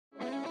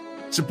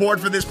Support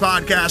for this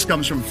podcast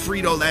comes from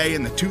Frito-Lay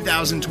and the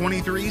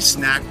 2023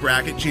 Snack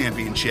Bracket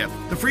Championship.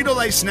 The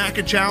Frito-Lay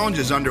Snack Challenge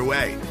is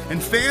underway,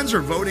 and fans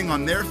are voting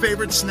on their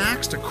favorite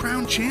snacks to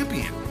crown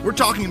champion. We're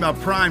talking about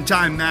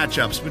primetime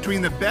matchups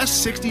between the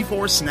best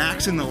 64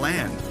 snacks in the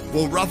land.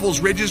 Will Ruffles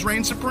Ridges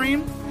reign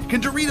supreme?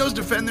 Can Doritos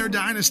defend their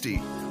dynasty?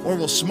 Or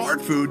will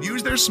Smart Food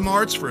use their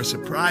smarts for a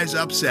surprise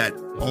upset?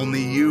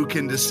 Only you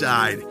can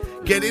decide.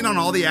 Get in on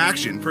all the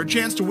action for a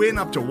chance to win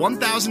up to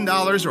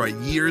 $1,000 or a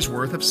year's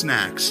worth of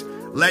snacks.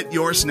 Let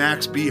your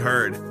snacks be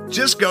heard.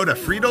 Just go to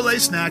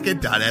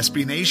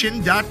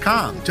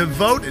fritolaysnacket.sbnation.com to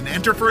vote and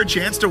enter for a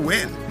chance to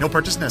win. No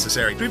purchase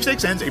necessary.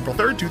 Sweepstakes ends April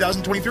 3rd,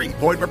 2023.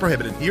 Void where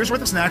prohibited. Year's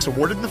worth of snacks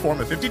awarded in the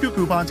form of 52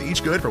 coupons,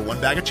 each good for one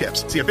bag of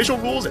chips. See official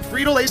rules at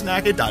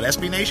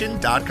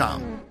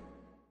fritolaysnacket.sbnation.com.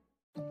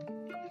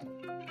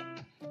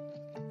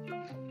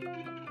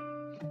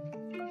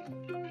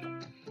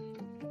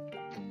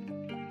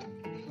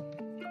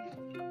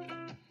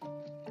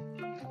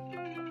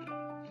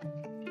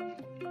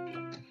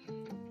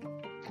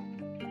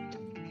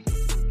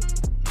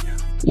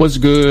 What's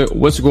good?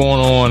 What's going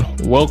on?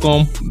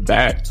 Welcome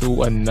back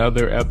to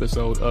another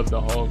episode of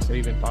the Hogs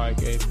Haven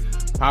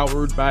podcast,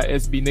 powered by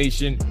SB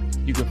Nation.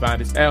 You can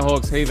find us at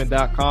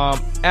hogshaven.com,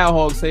 at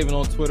Hogs Haven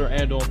on Twitter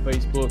and on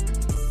Facebook.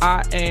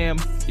 I am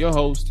your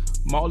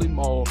host, Molly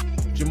Maul,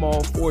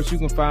 Jamual Force. You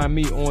can find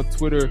me on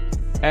Twitter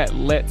at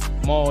Let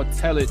Maul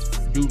Tell It.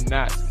 Do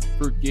not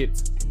forget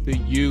the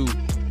U.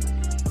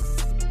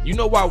 You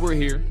know why we're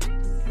here.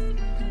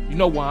 You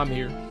know why I'm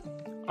here.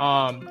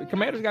 The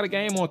Commanders got a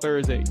game on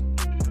Thursday.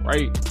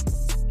 Right,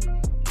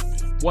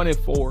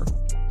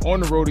 1-4 on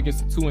the road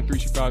against the 2-3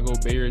 Chicago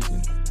Bears,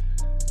 and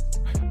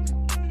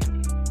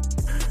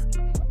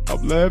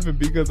I'm laughing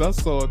because I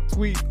saw a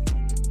tweet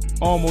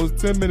almost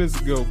 10 minutes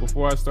ago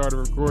before I started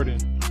recording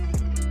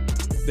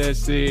that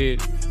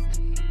said,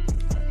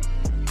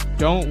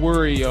 "Don't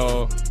worry,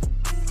 y'all.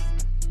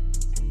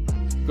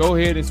 Go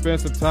ahead and spend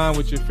some time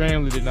with your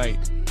family tonight.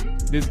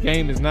 This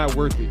game is not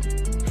worth it."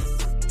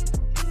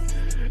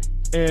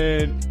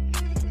 And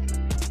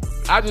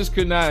I just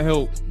could not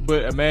help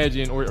but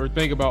imagine or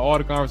think about all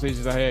the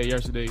conversations I had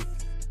yesterday,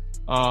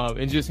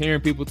 and just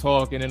hearing people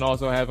talk, and then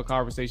also having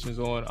conversations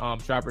on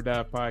Trapper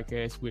Dive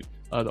podcast with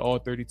the All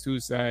 32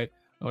 side.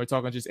 We're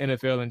talking just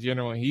NFL in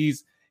general, and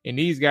these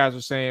guys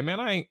are saying, "Man,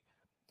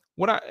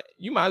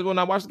 you might as well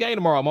not watch the game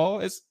tomorrow,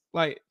 Maul. It's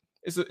like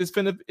it's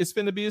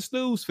finna be a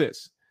snooze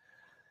fest."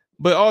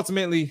 But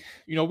ultimately,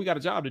 we got a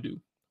job to do.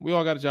 We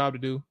all got a job to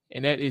do,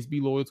 and that is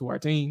be loyal to our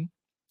team.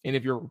 And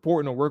if you're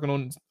reporting or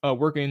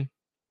working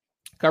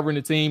covering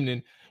the team,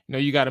 then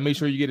you got to make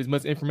sure you get as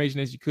much information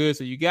as you could.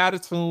 So you got to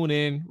tune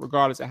in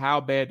regardless of how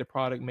bad the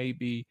product may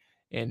be.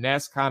 And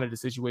that's kind of the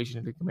situation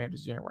that the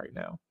Commanders are in right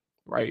now,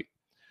 right?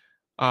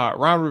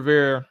 Ron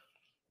Rivera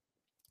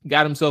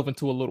got himself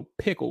into a little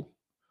pickle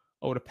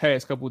over the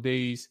past couple of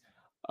days,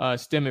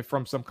 stemming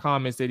from some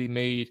comments that he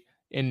made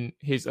in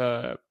his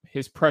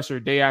presser,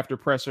 day after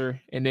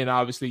presser. And then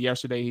obviously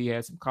yesterday he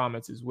had some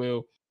comments as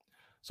well.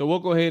 So we'll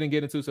go ahead and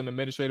get into some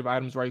administrative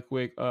items right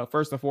quick.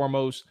 First and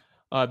foremost,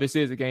 this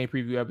is a game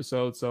preview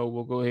episode, so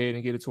we'll go ahead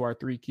and get into our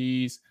 3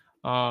 keys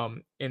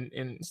and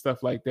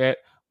stuff like that.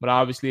 But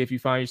obviously, if you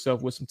find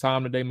yourself with some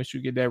time today, make sure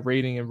you get that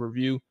rating and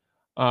review.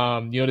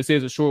 This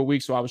is a short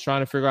week, so I was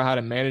trying to figure out how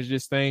to manage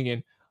this thing,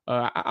 and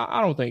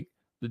I don't think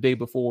the day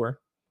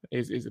before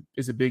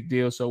is a big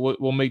deal. So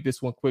we'll make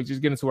this one quick.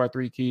 Just get into our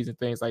 3 keys and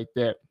things like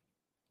that,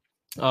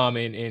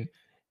 and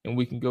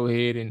we can go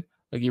ahead and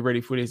get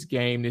ready for this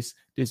game, this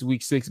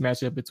week 6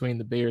 matchup between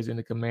the Bears and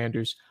the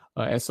Commanders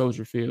at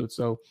Soldier Field.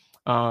 So.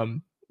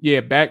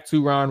 Back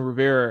to Ron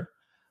Rivera.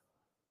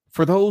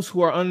 For those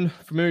who are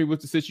unfamiliar with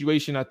the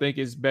situation, I think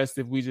it's best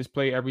if we just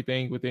play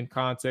everything within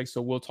context.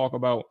 So we'll talk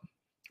about,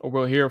 or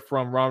we'll hear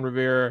from Ron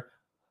Rivera,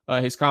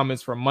 his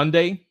comments from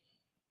Monday,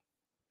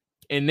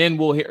 and then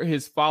we'll hear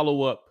his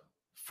follow-up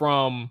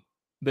from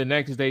the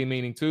next day,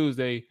 meaning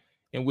Tuesday,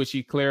 in which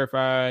he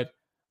clarified,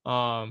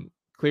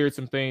 cleared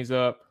some things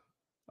up,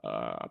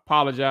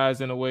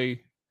 apologized in a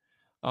way,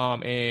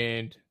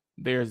 and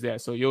there's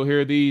that. So you'll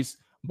hear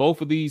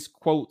both of these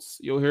quotes,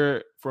 you'll hear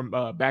it from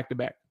back to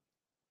back.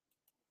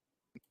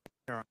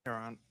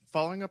 Aaron,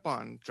 following up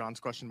on John's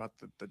question about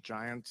the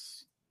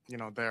Giants,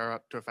 they're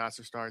up to a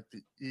faster start.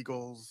 The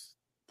Eagles,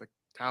 the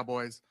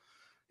Cowboys,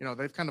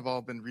 they've kind of all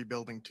been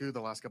rebuilding too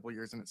the last couple of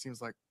years, and it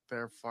seems like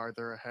they're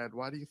farther ahead.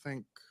 Why do you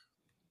think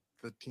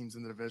the teams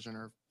in the division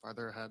are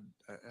farther ahead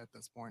at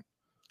this point?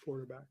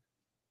 Quarterback.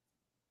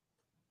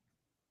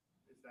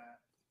 Is that?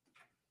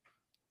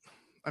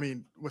 I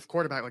mean, with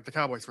quarterback, like the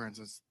Cowboys, for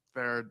instance,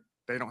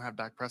 they don't have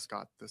Dak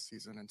Prescott this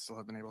season and still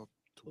have been able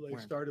to win.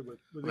 They started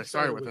with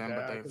him,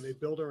 Dak, and they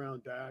build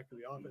around Dak,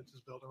 and the offense is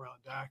built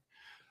around Dak.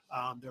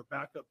 Their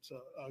backup's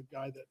a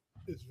guy that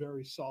is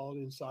very solid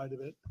inside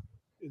of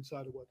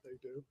what they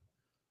do.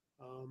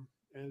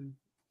 And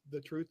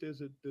the truth is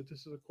that this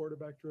is a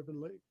quarterback-driven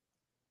league.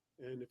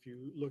 And if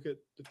you look at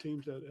the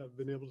teams that have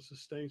been able to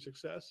sustain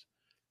success,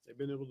 they've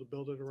been able to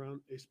build it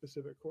around a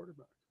specific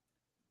quarterback.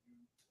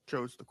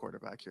 Chose the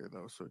quarterback here,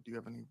 though. So do you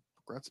have any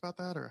regrets about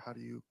that, or how do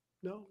you?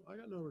 No, I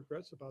got no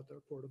regrets about their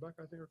quarterback.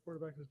 I think our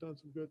quarterback has done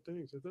some good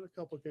things. There's been a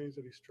couple of games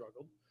that he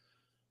struggled.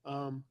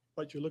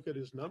 But you look at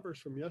his numbers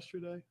from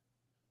yesterday,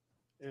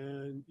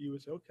 and you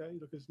would say, okay,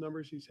 look at his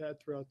numbers he's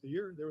had throughout the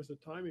year. There was a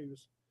time he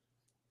was,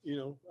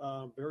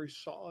 very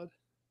solid.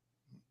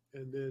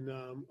 And then,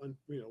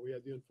 we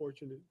had the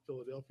unfortunate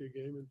Philadelphia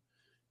game, and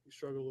he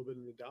struggled a little bit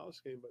in the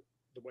Dallas game. But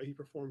the way he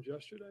performed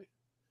yesterday,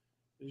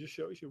 it just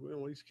shows you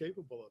what he's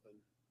capable of. And,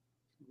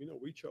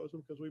 we chose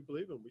him because we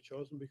believe him. We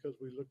chose him because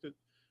we looked at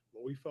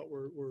what we felt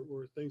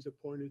were things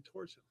that pointed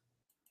towards him.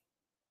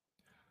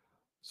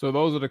 So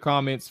those are the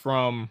comments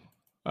from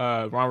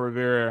Ron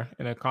Rivera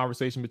in a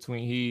conversation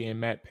between he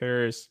and Matt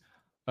Paras,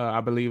 I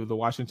believe, of the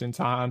Washington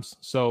Times.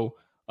 So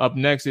up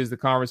next is the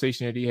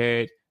conversation that he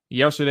had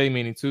yesterday,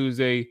 meaning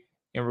Tuesday,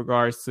 in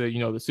regards to,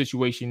 the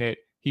situation that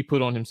he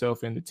put on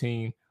himself and the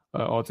team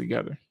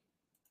altogether.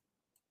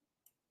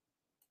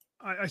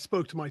 I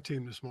spoke to my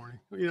team this morning.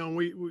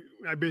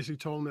 I basically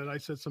told them that I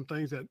said some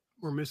things that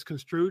were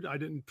misconstrued. I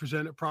didn't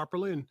present it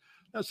properly, and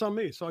that's on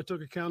me. So I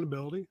took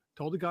accountability,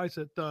 told the guys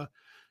that,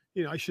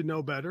 I should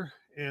know better,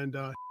 and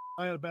I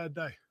had a bad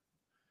day.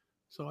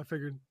 So I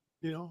figured,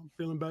 I'm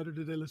feeling better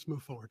today. Let's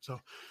move forward. So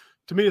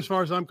to me, as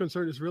far as I'm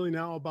concerned, it's really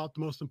now about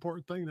the most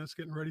important thing. That's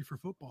getting ready for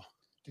football.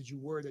 Did you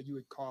worry that you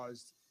had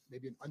caused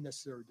maybe an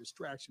unnecessary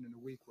distraction in the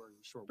week where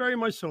you're short? Very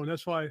much so. And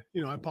that's why,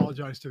 I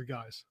apologize to the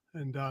guys.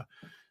 And,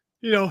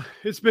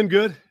 it's been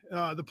good.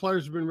 The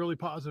players have been really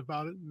positive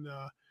about it.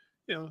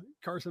 And,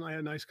 Carson and I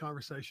had a nice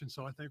conversation.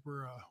 So I think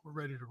we're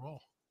ready to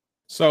roll.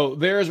 So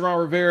there's Ron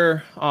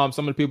Rivera.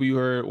 Some of the people you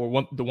heard,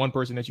 or the one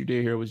person that you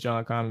did hear was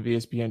John Conn of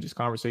ESPN, just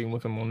conversating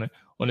with him on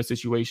the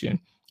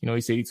situation.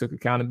 He said he took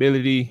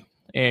accountability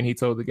and he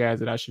told the guys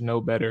that I should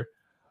know better.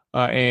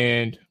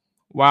 And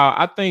while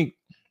I think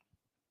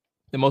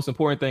the most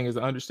important thing is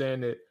to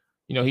understand that,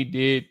 he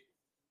did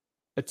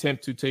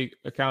attempt to take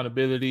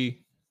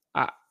accountability.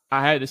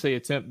 I had to say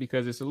attempt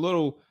because it's a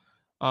little,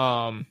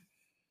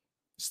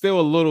 still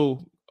a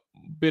little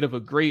bit of a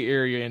gray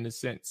area in the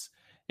sense.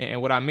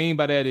 And what I mean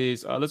by that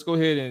is, let's go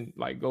ahead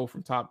and go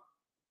from top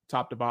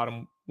to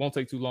bottom. Won't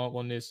take too long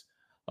on this,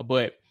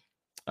 but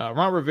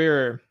Ron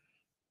Rivera,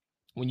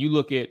 when you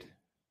look at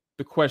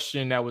the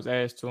question that was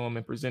asked to him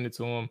and presented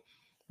to him,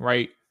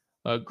 right?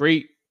 A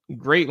great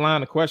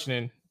line of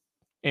questioning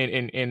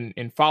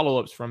and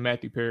follow-ups from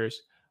Matthew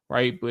Paras,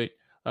 right? But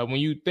when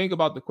you think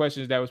about the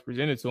questions that was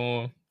presented to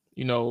him,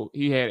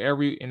 he had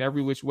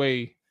every which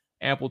way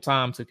ample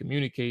time to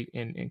communicate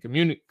and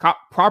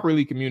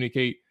properly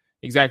communicate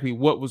exactly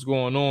what was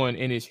going on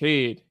in his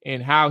head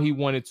and how he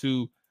wanted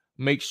to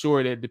make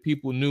sure that the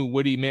people knew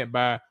what he meant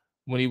by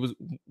what he was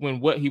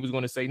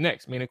going to say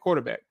next, meaning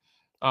quarterback.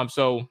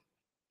 So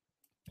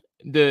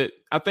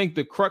I think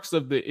the crux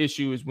of the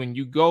issue is when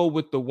you go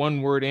with the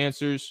one-word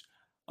answers,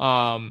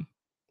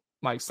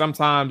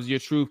 sometimes your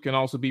truth can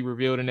also be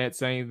revealed in that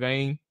same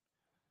vein.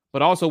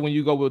 But also when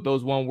you go with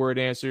those one-word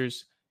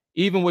answers,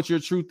 even what your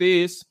truth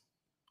is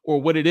or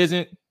what it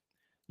isn't,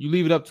 you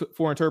leave it up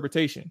for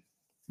interpretation.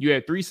 You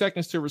had 3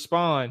 seconds to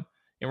respond,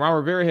 and Ron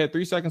Rivera had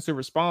 3 seconds to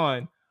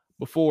respond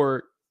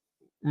before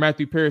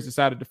Matthew Paras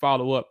decided to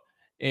follow up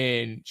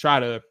and try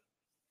to,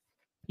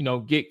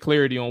 get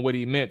clarity on what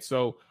he meant.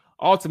 So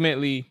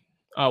ultimately,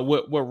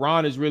 what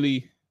Ron is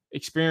really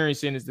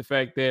experiencing is the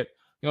fact that,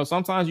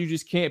 sometimes you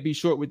just can't be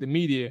short with the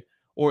media.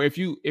 Or if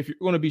you're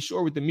going to be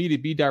short with the media,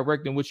 be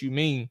direct in what you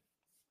mean,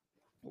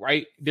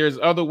 right? There's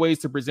other ways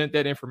to present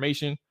that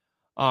information.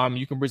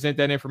 You can present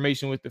that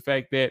information with the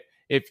fact that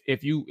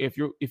if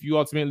you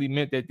ultimately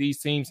meant that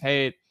these teams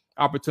had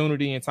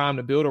opportunity and time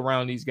to build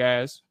around these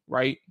guys,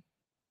 right?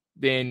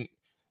 Then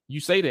you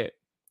say that.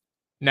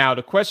 Now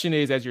the question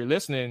is, as you're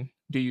listening,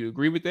 do you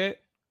agree with that?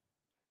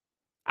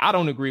 I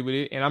don't agree with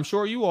it, and I'm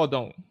sure you all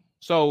don't.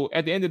 So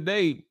at the end of the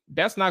day,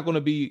 that's not going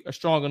to be a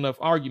strong enough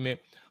argument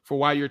for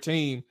why your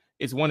team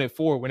is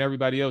 1-4 when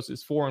everybody else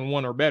is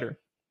 4-1 or better.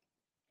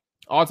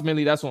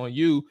 Ultimately, that's on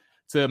you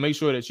to make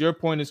sure that your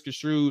point is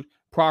construed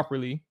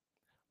properly,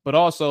 but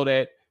also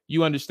that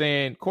you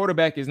understand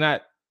quarterback is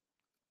not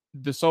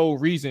the sole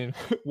reason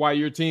why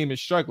your team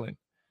is struggling.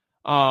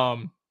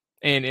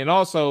 And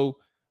also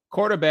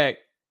quarterback,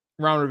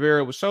 Ron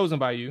Rivera, was chosen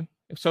by you,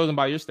 chosen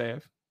by your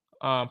staff,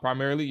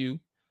 primarily you,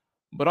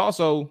 but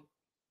also,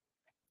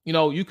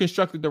 you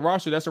constructed the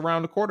roster that's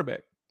around the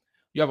quarterback.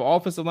 You have an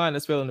offensive line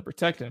that's failing to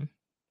protect him.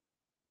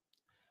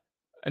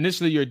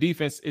 Initially, your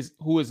defense is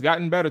who has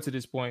gotten better to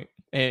this point,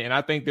 and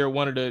I think they're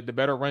one of the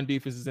better run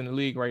defenses in the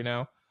league right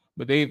now.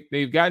 But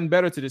they've gotten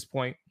better to this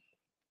point.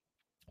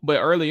 But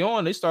early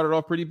on, they started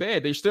off pretty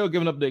bad. They're still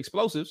giving up the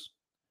explosives.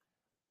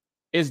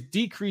 It's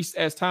decreased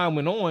as time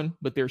went on,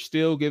 but they're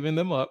still giving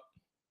them up.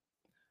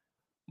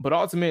 But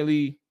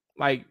ultimately,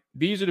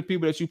 these are the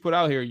people that you put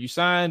out here. You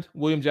signed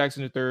William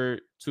Jackson III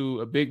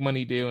to a big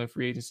money deal in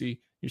free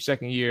agency your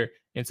second year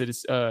into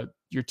this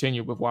your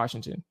tenure with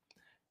Washington.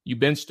 You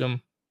benched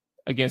him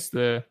against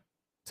the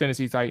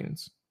Tennessee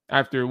Titans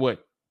after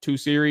 2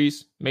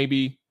 series,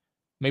 maybe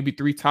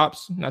 3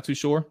 tops, not too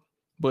sure.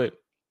 But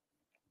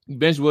you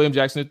benched William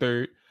Jackson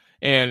III,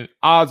 And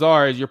odds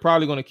are is you're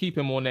probably going to keep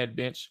him on that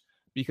bench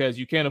because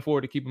you can't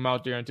afford to keep him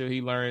out there until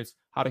he learns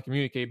how to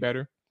communicate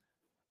better.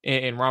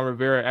 And Ron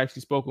Rivera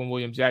actually spoke on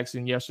William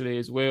Jackson yesterday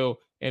as well,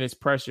 and his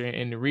pressure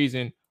and the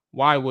reason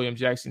why William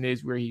Jackson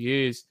is where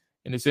he is.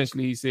 And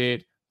essentially he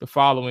said the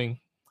following: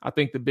 I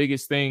think the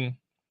biggest thing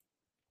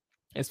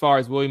as far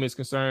as William is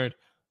concerned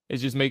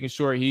is just making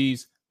sure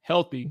he's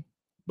healthy.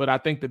 But I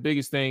think the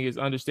biggest thing is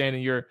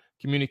understanding your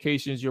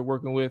communications you're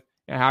working with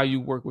and how you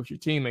work with your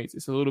teammates.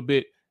 It's a little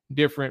bit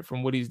different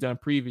from what he's done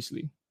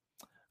previously.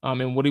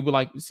 And what he would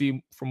like to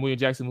see from William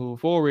Jackson moving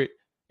forward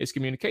is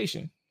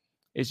communication.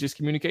 It's just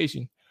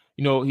communication.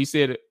 You know, he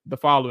said the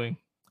following: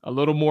 a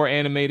little more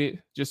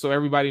animated, just so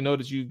everybody knows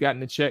that you've gotten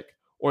the check,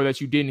 or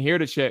that you didn't hear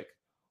the check,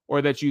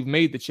 or that you've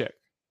made the check.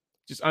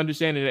 Just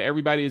understanding that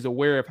everybody is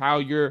aware of how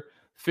you're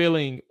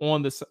feeling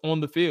on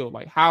the field,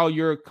 like how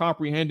you're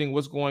comprehending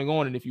what's going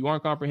on. And if you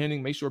aren't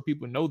comprehending, make sure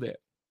people know that.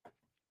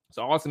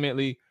 So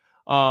ultimately,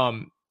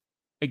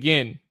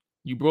 again,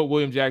 you brought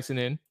William Jackson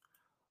in.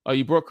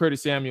 You brought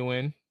Curtis Samuel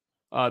in.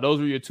 Those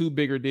were your two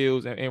bigger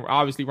deals. And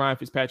obviously Ryan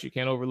Fitzpatrick,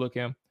 can't overlook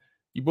him.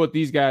 You brought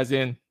these guys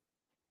in.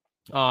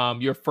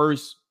 Your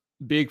first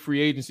big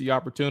free agency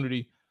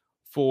opportunity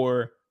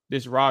for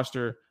this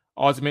roster.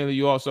 Ultimately,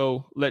 you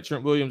also let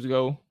Trent Williams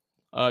go.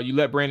 You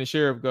let Brandon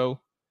Sheriff go.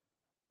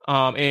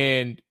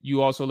 And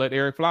you also let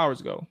Eric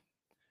Flowers go.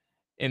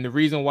 And the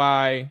reason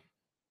why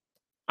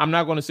I'm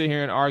not going to sit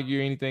here and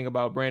argue anything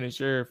about Brandon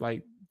Sheriff,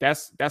 like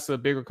that's a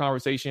bigger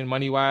conversation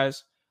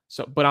money-wise.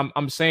 So, but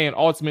I'm saying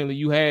ultimately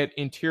you had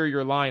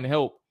interior line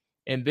help,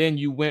 and then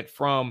you went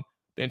from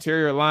the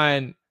interior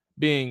line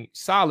being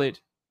solid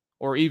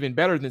or even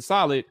better than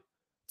solid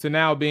to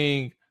now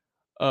being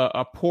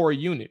a poor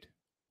unit.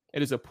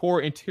 It is a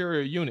poor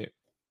interior unit.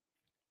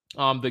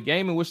 The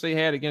game in which they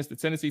had against the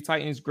Tennessee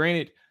Titans,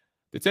 granted,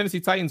 the Tennessee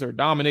Titans are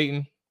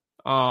dominating.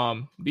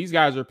 These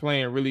guys are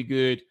playing really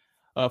good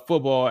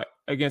football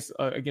against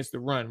the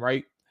run,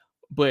 right?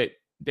 But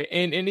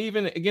and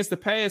even against the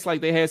pass, like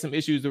they had some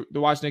issues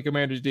the Washington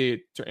Commanders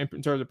did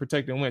in terms of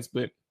protecting Wentz.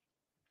 But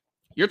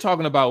you're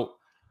talking about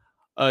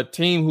a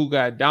team who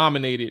got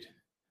dominated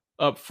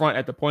up front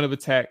at the point of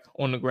attack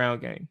on the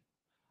ground game.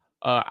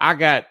 I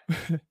got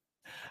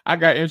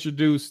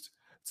introduced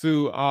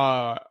to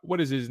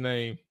what is his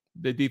name?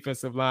 The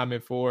defensive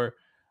lineman for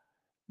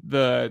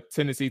the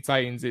Tennessee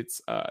Titans.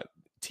 It's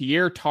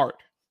Tier Tart,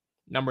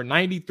 number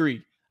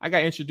 93. I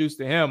got introduced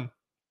to him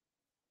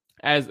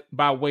as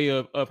by way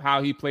of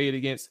how he played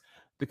against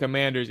the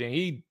Commanders, and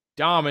he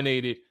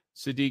dominated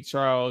Sadiq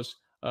Charles,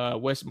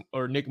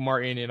 Nick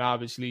Martin, and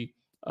obviously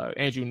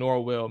Andrew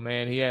Norwell.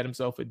 Man, he had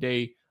himself a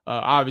day.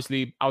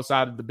 Obviously,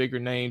 outside of the bigger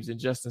names and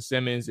Justin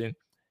Simmons and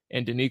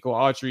Danico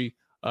Autry,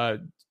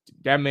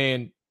 that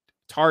man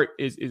Tart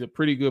is a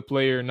pretty good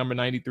player, number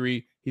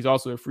 93. He's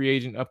also a free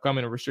agent,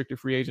 upcoming a restricted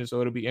free agent,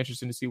 so it'll be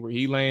interesting to see where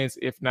he lands,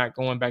 if not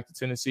going back to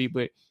Tennessee.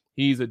 But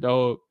he's a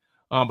dog.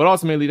 But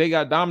ultimately, they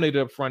got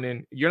dominated up front,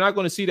 and you're not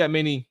going to see that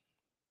many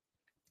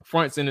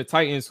fronts in the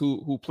Titans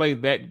who play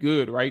that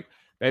good, right?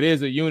 That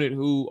is a unit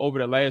who, over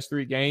the last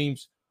 3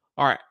 games,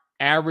 are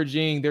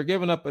averaging. They're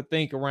giving up, I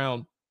think,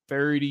 around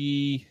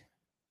 30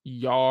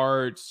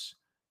 yards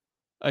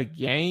a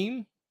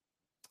game.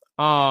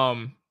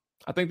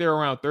 I think they're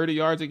around 30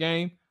 yards a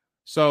game.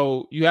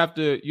 So you have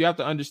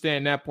to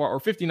understand that part, or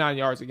 59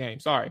 yards a game.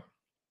 Sorry,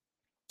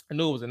 I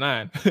knew it was a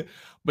 9,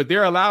 but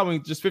they're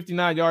allowing just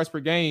 59 yards per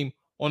game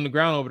on the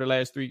ground over the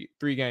last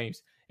three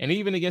games. And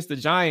even against the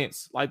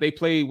Giants, like they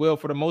played well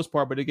for the most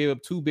part, but they gave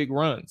up 2 big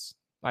runs.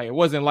 Like it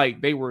wasn't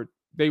like they were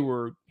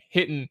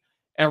hitting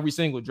every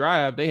single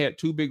drive. They had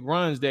 2 big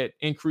runs that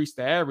increased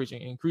the average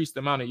and increased the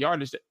amount of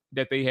yardage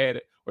that they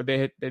had, or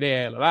that they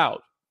had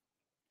allowed.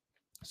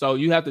 So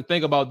you have to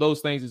think about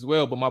those things as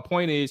well. But my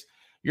point is,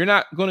 you're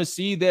not going to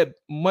see that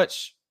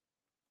much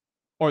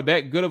or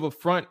that good of a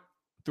front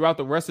throughout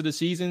the rest of the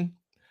season,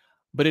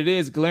 but it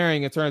is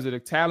glaring in terms of the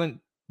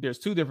talent. There's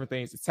 2 different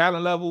things: the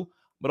talent level,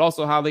 but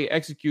also how they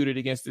executed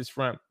against this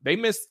front. They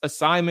missed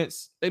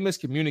assignments. They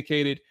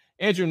miscommunicated.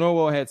 Andrew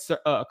Norwell had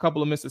a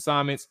couple of missed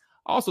assignments.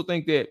 I also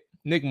think that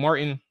Nick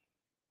Martin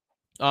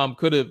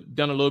could have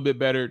done a little bit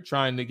better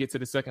trying to get to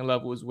the second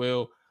level as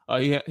well.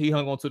 He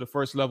hung on to the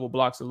first level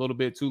blocks a little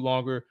bit too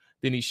longer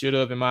than he should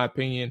have, in my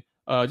opinion.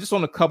 Just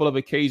on a couple of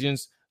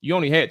occasions, you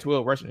only had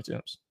 12 rushing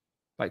attempts,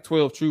 like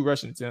 12 true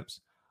rushing attempts.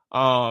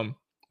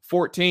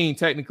 14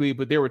 technically,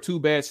 but there were 2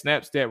 bad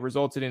snaps that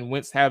resulted in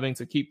Wentz having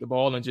to keep the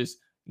ball and just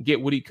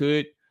get what he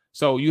could.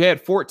 So you had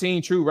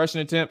 14 true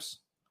rushing attempts,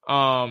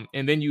 and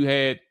then you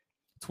had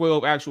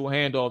 12 actual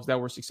handoffs that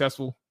were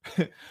successful.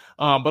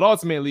 But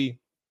ultimately,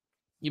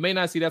 you may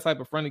not see that type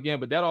of front again,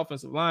 but that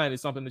offensive line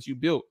is something that you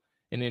built.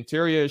 And the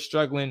interior is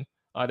struggling.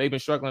 They've been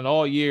struggling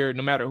all year,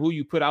 no matter who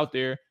you put out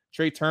there.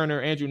 Trey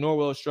Turner, Andrew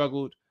Norwell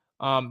struggled.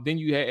 Then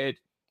you had,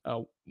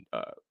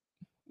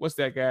 what's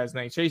that guy's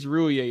name? Chase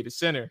Roulier, the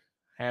center.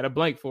 Had a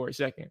blank for a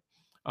second.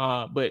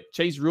 But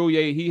Chase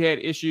Roulier, he had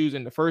issues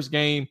in the first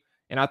game.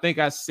 And I think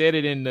I said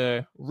it in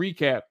the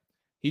recap.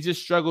 He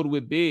just struggled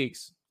with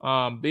Biggs.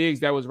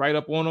 Biggs that was right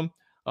up on him.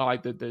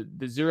 like the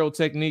zero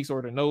techniques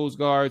or the nose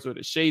guards or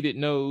the shaded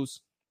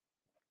nose.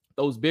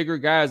 Those bigger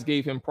guys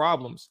gave him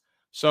problems.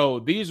 So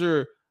these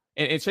are,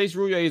 and Chase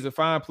Roullier is a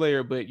fine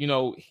player, but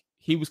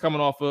he was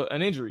coming off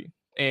an injury,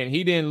 and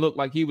he didn't look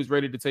like he was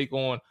ready to take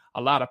on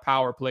a lot of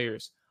power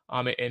players.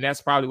 And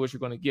that's probably what you're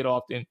going to get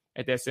often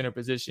at that center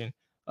position.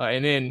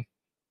 And then,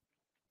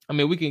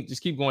 we can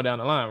just keep going down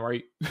the line,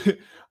 right?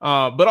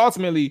 But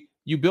ultimately,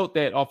 you built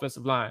that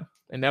offensive line,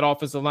 and that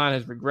offensive line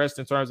has regressed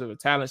in terms of a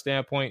talent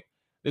standpoint.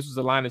 This was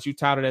a line that you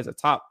touted as a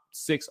top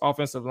 6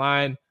 offensive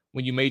line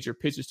when you made your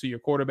pitches to your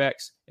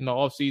quarterbacks in the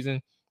offseason.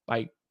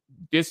 Like,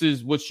 this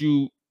is what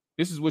you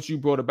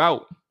brought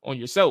about on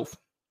yourself.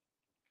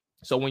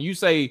 So when you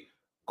say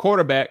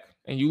quarterback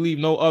and you leave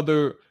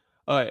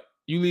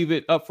you leave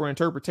it up for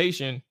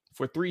interpretation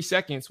for 3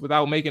 seconds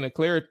without making a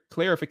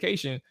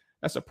clarification,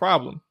 that's a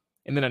problem.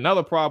 And then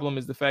another problem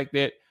is the fact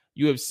that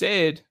you have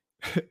said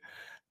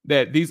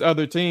that these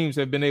other teams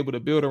have been able to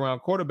build around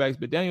quarterbacks,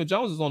 but Daniel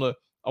Jones is on a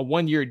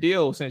 1-year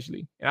deal,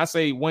 essentially. And I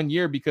say 1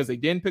 year because they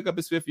didn't pick up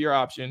his 5th-year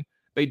option.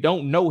 They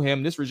don't know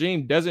him. This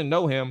regime doesn't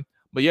know him,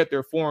 but yet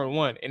they're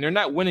 4-1. And they're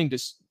not winning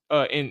this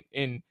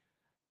in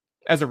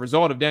as a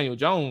result of Daniel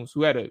Jones,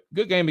 who had a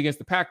good game against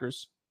the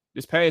Packers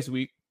this past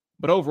week.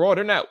 But overall,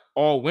 they're not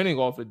all winning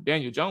off of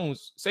Daniel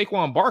Jones.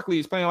 Saquon Barkley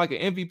is playing like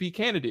an MVP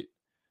candidate.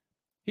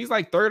 He's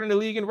like 3rd in the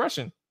league in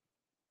rushing.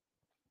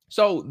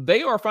 So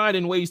they are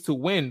finding ways to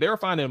win. They're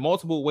finding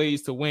multiple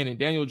ways to win. And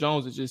Daniel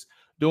Jones is just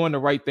doing the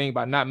right thing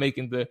by not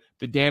making the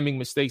damning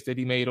mistakes that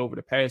he made over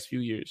the past few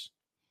years.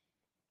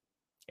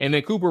 And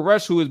then Cooper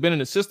Rush, who has been in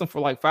the system for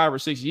like 5 or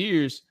 6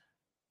 years,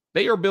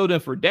 they are building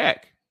for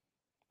Dak.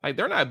 Like,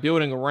 they're not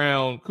building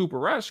around Cooper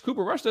Rush.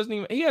 Cooper Rush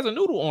he has a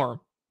noodle arm.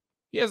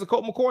 He has a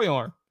Colt McCoy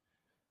arm.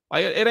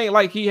 Like, it ain't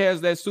like he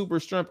has that super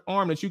strength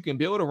arm that you can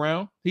build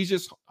around. He's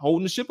just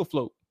holding the ship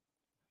afloat.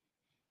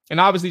 And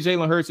obviously,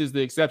 Jalen Hurts is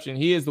the exception.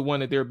 He is the one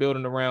that they're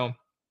building around.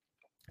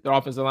 Their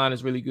offensive line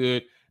is really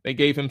good. They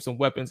gave him some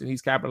weapons, and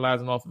he's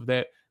capitalizing off of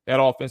that.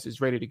 That offense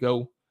is ready to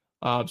go.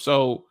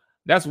 So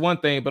that's one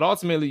thing. But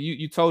ultimately,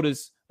 you told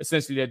us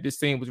essentially that this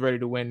team was ready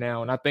to win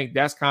now. And I think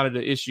that's kind of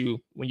the issue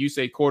when you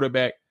say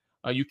quarterback.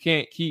 You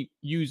can't keep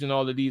using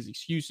all of these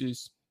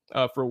excuses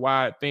for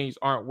why things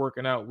aren't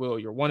working out well.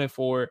 You're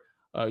 1-4.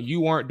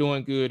 You aren't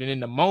doing good. And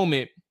in the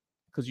moment,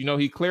 because,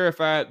 he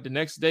clarified the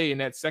next day in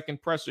that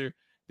second presser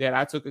that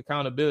I took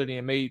accountability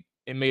and made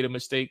a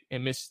mistake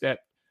and missteps.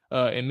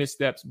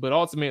 But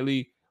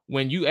ultimately,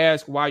 when you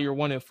ask why you're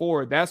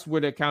 1-4, that's where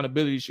the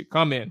accountability should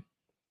come in.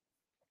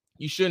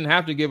 You shouldn't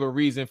have to give a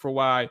reason for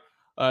why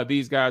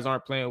these guys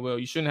aren't playing well.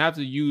 You shouldn't have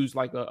to use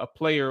like a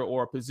player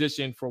or a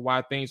position for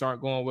why things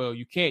aren't going well.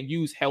 You can't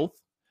use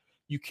health.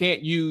 You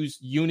can't use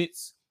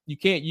units. You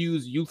can't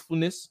use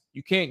youthfulness.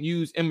 You can't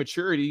use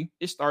immaturity.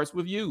 It starts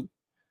with you.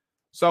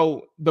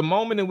 So the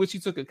moment in which he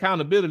took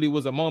accountability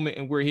was a moment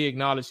in where he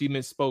acknowledged he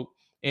misspoke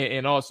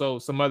and also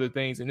some other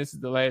things. And this is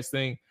the last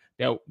thing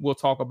that we'll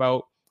talk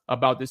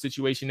about this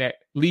situation that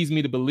leads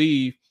me to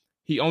believe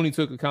he only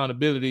took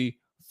accountability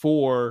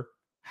for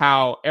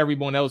how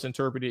everyone else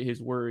interpreted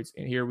his words.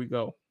 And here we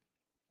go.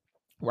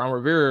 Ron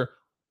Rivera,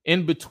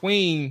 in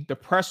between the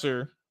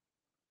presser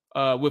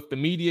with the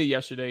media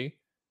yesterday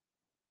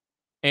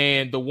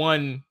and the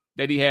one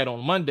that he had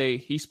on Monday,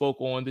 he spoke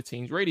on the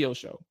team's radio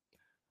show,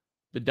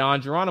 the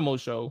Don Geronimo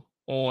show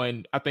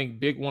on, I think,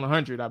 Big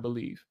 100, I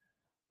believe.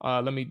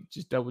 Let me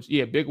just double.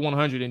 Yeah, Big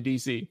 100 in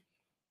DC.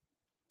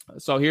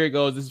 So here it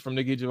goes. This is from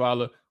Nicky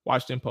Jhabvala,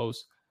 Washington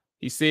Post.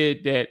 He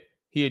said that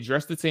he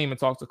addressed the team and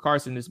talked to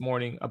Carson this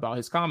morning about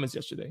his comments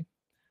yesterday.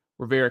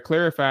 Rivera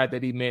clarified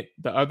that he meant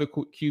the other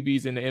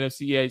QBs in the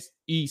NFC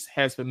East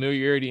has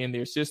familiarity in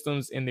their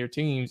systems and their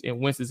teams, and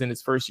Wentz is in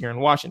his first year in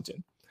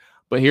Washington.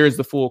 But here's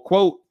the full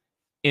quote.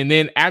 And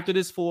then after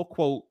this full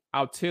quote,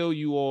 I'll tell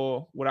you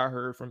all what I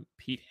heard from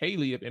Pete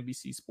Haley of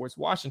NBC Sports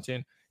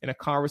Washington in a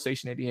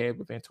conversation that he had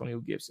with Antonio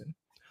Gibson.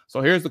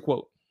 So here's the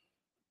quote.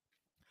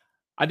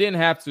 I didn't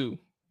have to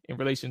in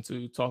relation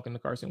to talking to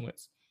Carson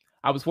Wentz.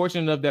 I was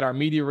fortunate enough that our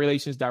media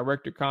relations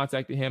director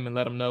contacted him and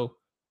let him know.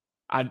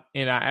 I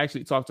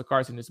actually talked to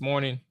Carson this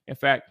morning. In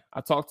fact,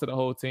 I talked to the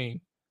whole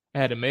team. I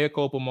had a mea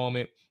culpa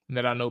moment and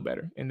that I know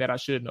better and that I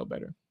should know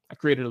better. I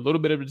created a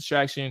little bit of a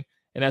distraction,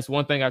 and that's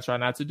one thing I try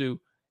not to do.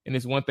 And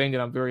it's one thing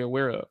that I'm very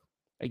aware of.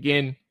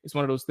 Again, it's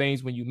one of those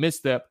things when you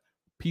misstep,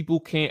 people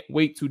can't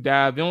wait to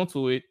dive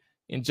onto it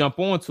and jump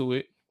onto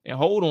it and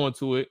hold on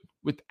to it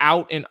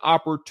without an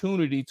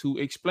opportunity to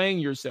explain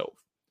yourself.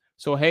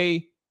 So,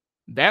 hey,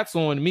 that's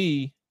on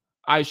me.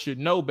 I should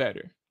know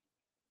better.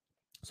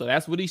 So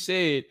that's what he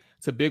said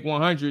to Big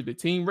 100, the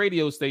team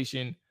radio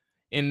station,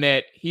 in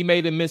that he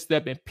made a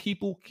misstep and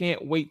people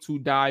can't wait to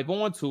dive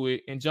onto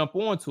it and jump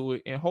onto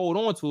it and hold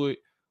on to it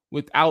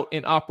without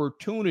an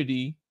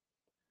opportunity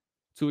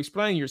to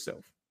explain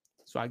yourself.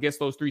 So I guess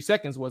those 3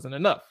 seconds wasn't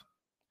enough.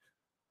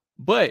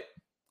 But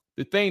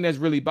the thing that's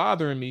really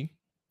bothering me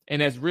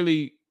and that's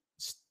really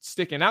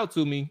sticking out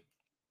to me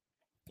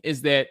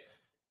is that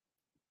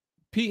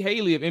Pete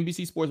Haley of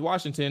NBC Sports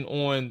Washington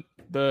on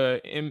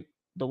the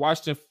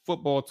Washington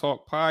Football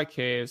Talk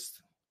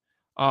podcast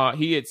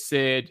he had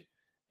said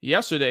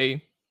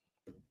yesterday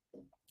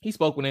he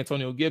spoke with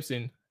Antonio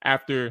Gibson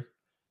after,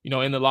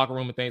 in the locker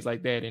room and things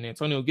like that. And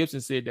Antonio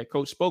Gibson said that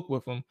coach spoke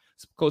with him.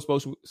 Coach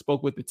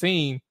spoke with the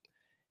team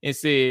and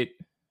said,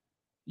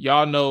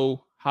 y'all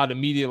know how the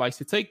media likes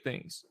to take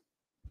things.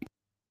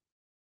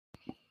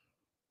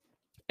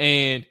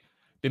 And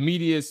the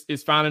media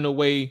is finding a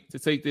way to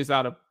take this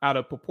out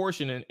of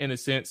proportion in a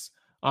sense.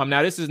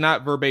 Now, this is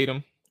not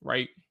verbatim,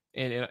 right?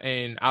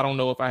 And I don't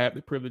know if I have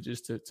the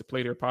privileges to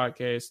play their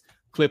podcast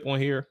clip on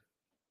here.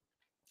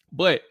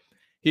 But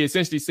he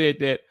essentially said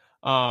that,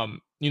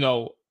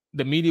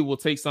 the media will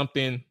take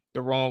something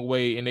the wrong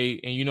way. And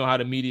you know how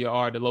the media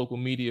are, the local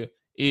media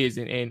is.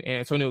 And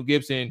Antonio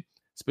Gibson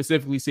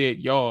specifically said,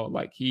 y'all,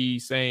 like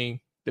he's saying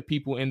the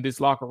people in this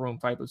locker room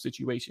type of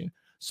situation.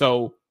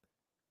 So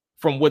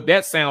from what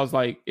that sounds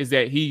like is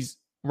that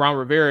Ron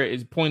Rivera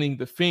is pointing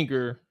the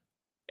finger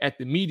at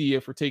the media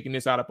for taking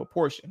this out of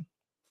proportion.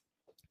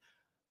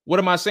 What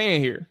am I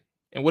saying here?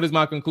 And what is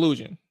my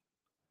conclusion?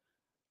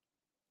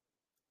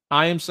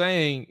 I am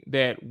saying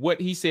that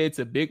what he said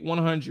to Big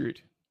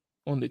 100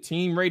 on the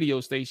team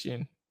radio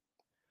station,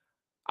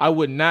 I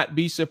would not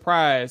be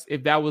surprised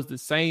if that was the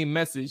same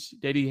message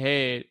that he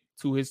had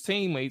to his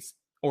teammates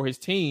or his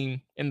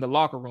team in the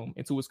locker room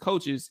and to his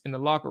coaches in the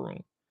locker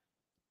room.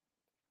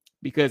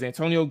 Because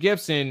Antonio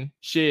Gibson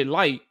shed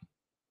light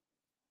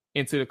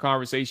into the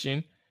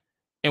conversation.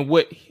 And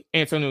what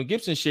Antonio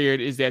Gibson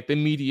shared is that the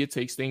media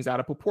takes things out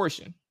of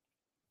proportion.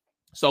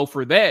 So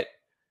for that,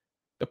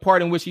 the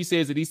part in which he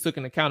says that he's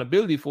taking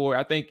accountability for,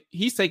 I think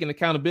he's taking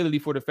accountability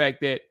for the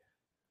fact that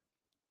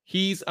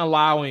he's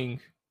allowing,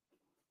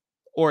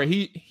 or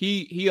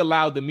he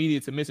allowed the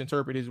media to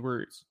misinterpret his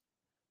words.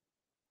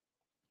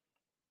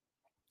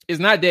 It's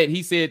not that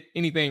he said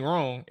anything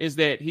wrong. It's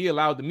that he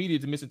allowed the media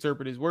to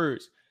misinterpret his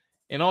words.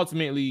 And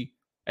ultimately,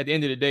 at the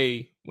end of the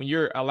day, when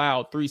you're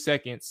allowed 3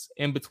 seconds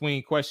in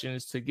between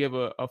questions to give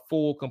a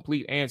full,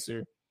 complete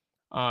answer,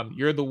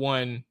 you're the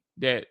one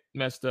that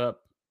messed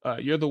up.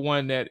 You're the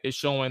one that is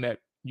showing that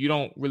you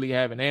don't really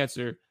have an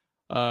answer,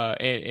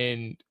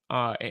 and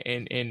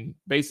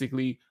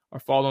basically are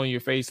falling on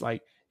your face.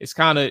 Like it's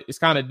kind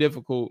of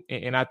difficult.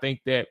 And I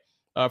think that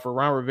for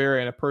Ron Rivera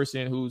and a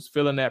person who's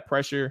feeling that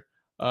pressure,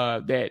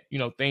 that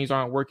things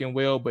aren't working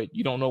well, but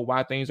you don't know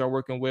why things are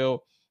working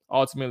well.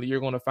 Ultimately, you're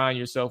going to find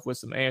yourself with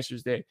some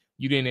answers that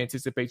you didn't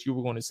anticipate you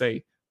were going to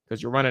say because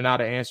you're running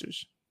out of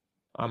answers.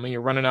 And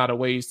you're running out of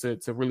ways to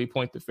really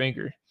point the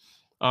finger.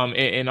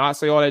 And I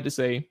say all that to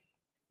say,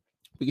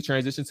 we can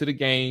transition to the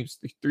games,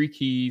 the 3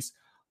 keys.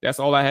 That's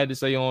all I had to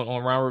say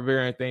on Ron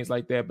Rivera and things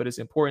like that. But it's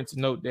important to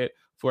note that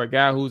for a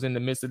guy who's in the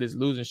midst of this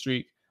losing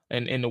streak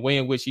and the way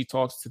in which he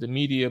talks to the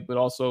media, but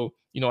also,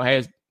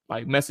 has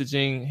like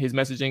messaging, his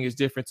messaging is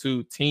different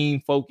to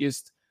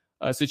team-focused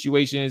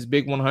situations,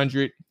 Big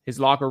 100, his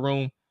locker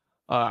room.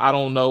 I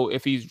don't know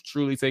if he's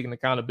truly taking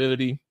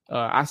accountability.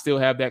 I still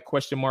have that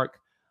question mark.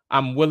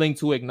 I'm willing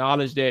to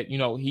acknowledge that,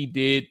 he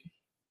did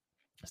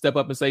step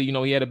up and say,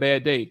 he had a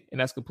bad day, and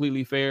that's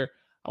completely fair.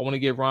 I want to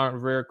give Ron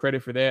Rivera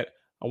credit for that.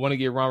 I want to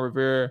give Ron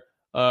Rivera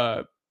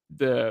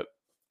the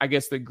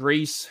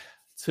grace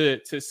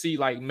to see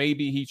like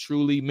maybe he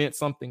truly meant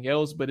something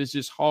else, but it's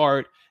just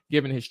hard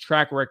given his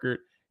track record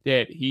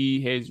that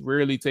he has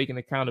rarely taken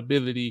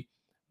accountability,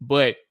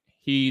 but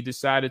he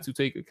decided to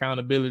take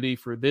accountability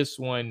for this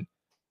one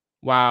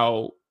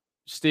while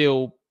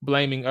still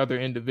blaming other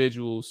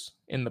individuals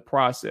in the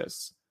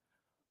process.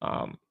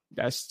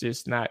 That's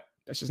just not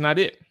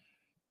it.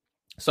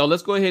 So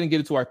let's go ahead and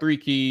get into our 3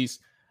 keys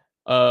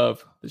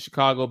of the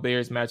Chicago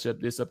Bears matchup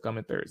this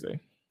upcoming Thursday.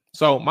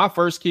 So my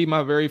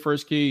very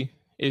first key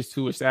is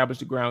to establish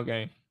the ground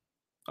game.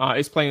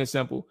 It's plain and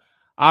simple.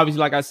 Obviously,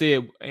 like I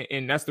said,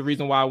 and that's the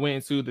reason why I went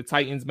into the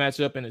Titans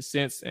matchup in a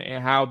sense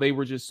and how they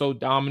were just so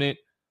dominant.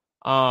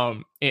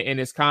 And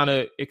it kind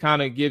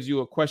of gives you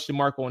a question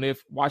mark on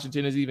if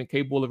Washington is even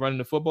capable of running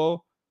the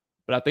football,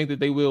 but I think that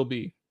they will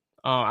be.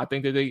 I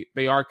think that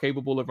they are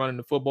capable of running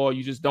the football.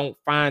 You just don't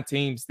find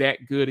teams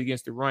that good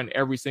against the run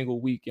every single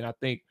week. And I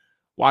think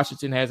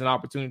Washington has an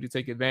opportunity to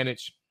take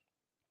advantage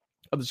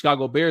of the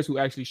Chicago Bears, who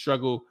actually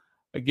struggle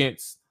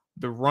against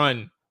the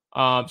run.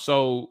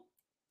 So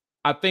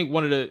I think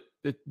one of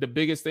the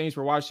biggest things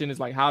for Washington is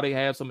like how they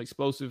have some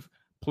explosive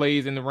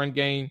plays in the run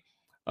game.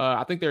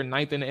 I think they're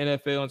 9th in the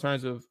NFL in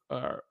terms of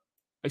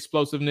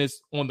explosiveness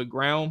on the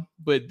ground.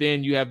 But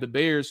then you have the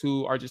Bears,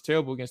 who are just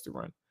terrible against the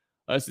run.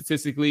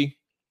 Statistically,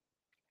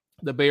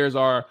 the Bears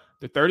are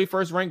the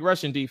 31st ranked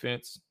rushing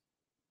defense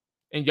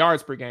in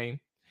yards per game.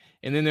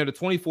 And then they're the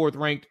 24th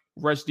ranked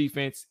rush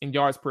defense in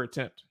yards per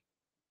attempt.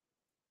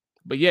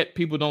 But yet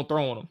people don't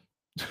throw on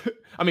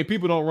them.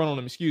 People don't run on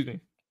them, excuse me.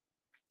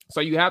 So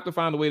you have to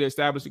find a way to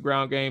establish the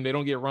ground game. They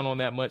don't get run on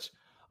that much.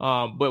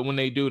 But when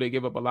they do, they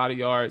give up a lot of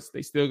yards.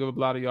 They still give up a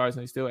lot of yards,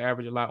 and they still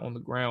average a lot on the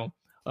ground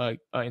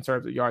in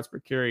terms of yards per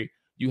carry.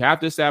 You have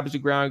to establish the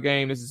ground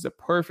game. This is a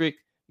perfect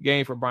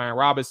game for Brian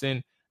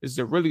Robinson. This is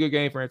a really good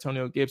game for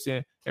Antonio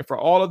Gibson. And for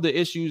all of the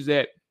issues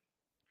that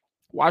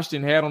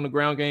Washington had on the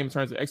ground game in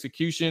terms of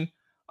execution,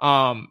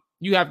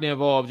 you have to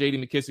involve J.D.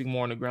 McKissic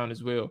more on the ground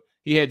as well.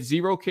 He had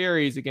 0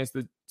 carries against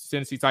the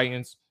Tennessee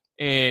Titans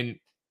and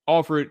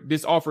offered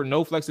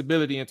no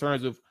flexibility in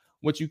terms of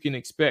what you can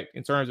expect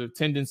in terms of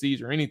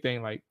tendencies or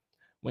anything. Like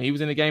when he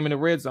was in the game in the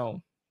red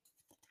zone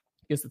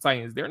against the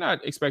Titans, they're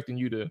not expecting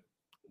you to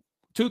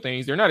two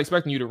things. They're not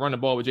expecting you to run the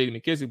ball with J.D.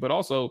 McKissic, but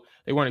also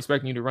they weren't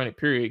expecting you to run it,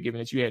 period, given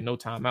that you had no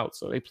timeout.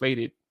 So they played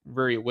it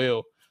very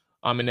well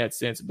in that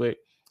sense. But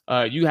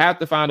you have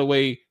to find a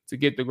way to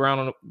get the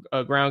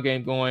ground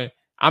game going.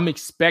 I'm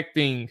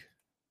expecting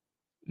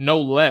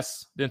no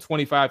less than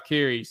 25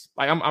 carries.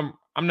 Like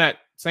I'm not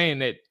saying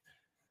that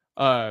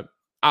I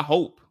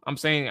hope. I'm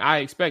saying I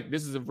expect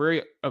this is a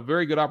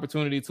very good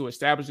opportunity to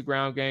establish the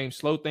ground game,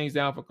 slow things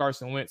down for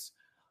Carson Wentz.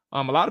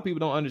 A lot of people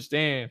don't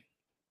understand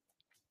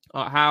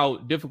how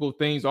difficult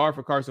things are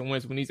for Carson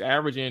Wentz when he's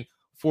averaging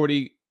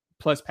 40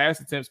 plus pass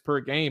attempts per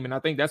game, and I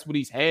think that's what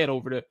he's had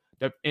over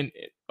the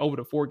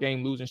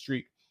 4-game losing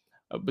streak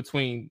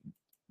between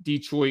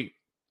Detroit,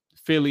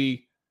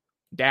 Philly,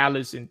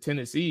 Dallas, and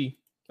Tennessee.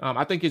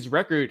 I think his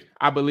record,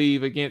 I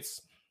believe,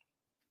 against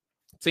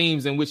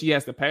teams in which he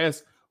has to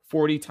pass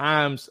 40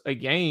 times a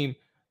game,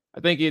 I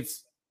think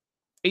it's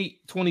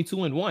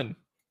 8-22-1.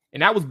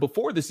 And that was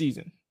before the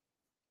season.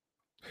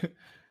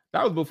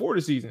 That was before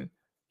the season.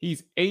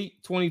 He's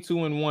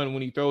 8-22-1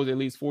 when he throws at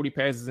least 40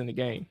 passes in the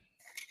game.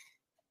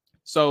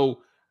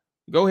 So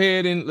go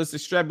ahead and let's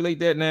extrapolate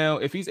that now.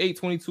 If he's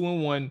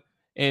 8-22-1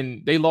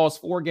 and they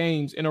lost 4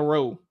 games in a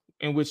row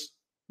in which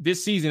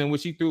this season in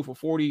which he threw for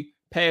 40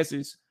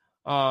 passes,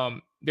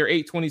 they're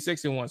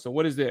 8-26-1. So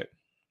what is that?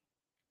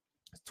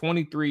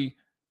 23.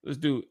 Let's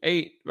do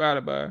 8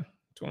 divided by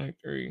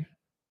 23.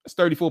 That's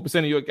 34%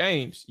 of your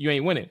games. You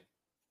ain't winning.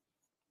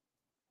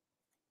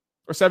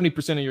 Or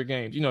 70% of your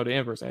games. You know the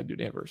inverse. I had to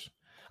do the inverse.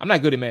 I'm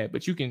not good at math,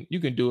 but you can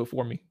do it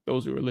for me,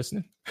 those who are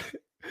listening.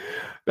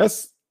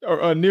 That's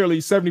nearly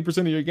 70%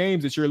 of your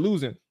games that you're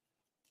losing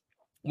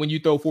when you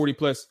throw 40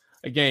 plus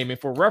a game. And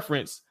for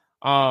reference,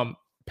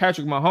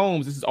 Patrick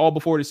Mahomes, this is all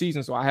before the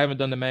season, so I haven't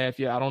done the math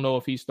yet. I don't know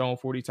if he's thrown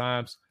 40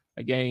 times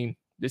a game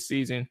this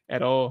season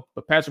at all.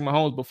 But Patrick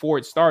Mahomes, before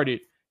it started,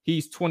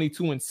 he's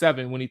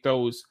 22-7 when he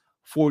throws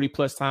 40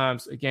 plus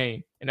times a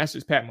game. And that's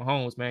just Pat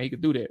Mahomes, man. He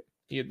could do that.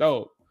 He a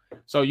dog.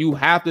 So you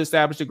have to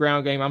establish the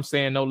ground game. I'm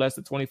saying no less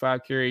than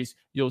 25 carries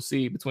you'll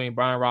see between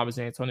Brian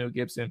Robinson, Antonio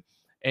Gibson,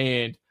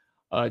 and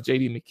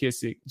J.D.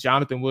 McKissic.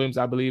 Jonathan Williams,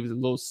 I believe, is a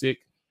little sick.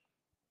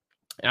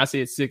 And I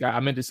said sick. I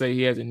meant to say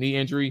he has a knee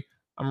injury.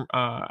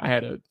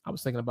 I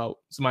was thinking about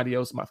somebody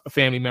else, a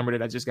family member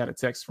that I just got a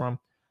text from.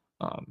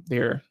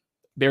 They're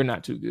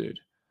not too good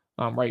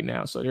right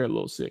now, so they're a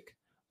little sick.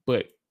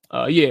 But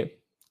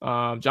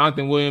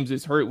Jonathan Williams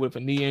is hurt with a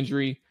knee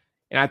injury.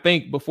 And I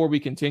think before we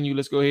continue,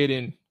 let's go ahead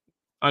and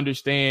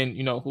understand,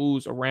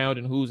 who's around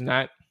and who's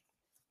not.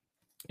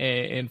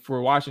 And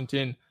for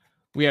Washington,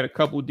 we had a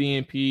couple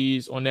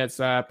DNPs on that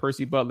side.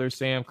 Percy Butler,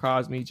 Sam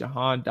Cosmi,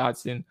 Jahan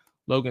Dotson,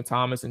 Logan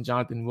Thomas, and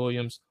Jonathan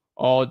Williams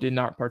all did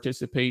not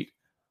participate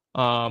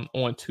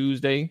on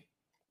Tuesday.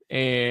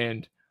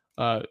 And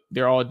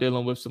they're all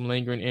dealing with some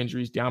lingering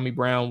injuries. De'Ami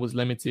Brown was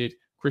limited.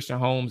 Christian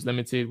Holmes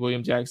limited.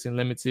 William Jackson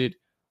limited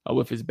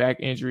with his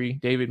back injury.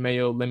 David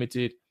Mayo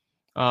limited.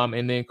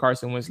 And then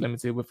Carson Wentz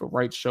limited with a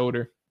right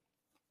shoulder.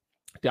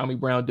 De'Ami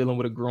Brown dealing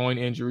with a groin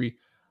injury.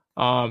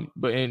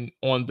 But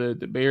on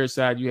the Bears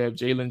side, you have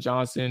Jalen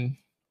Johnson,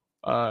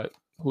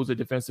 who's a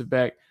defensive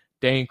back.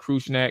 Dane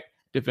Krushnak,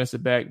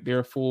 defensive back.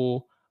 They're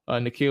full.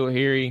 N'Keal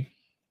Harry,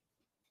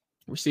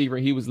 receiver.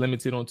 He was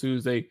limited on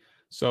Tuesday.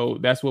 So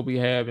that's what we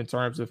have in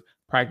terms of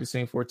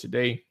practicing for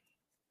today.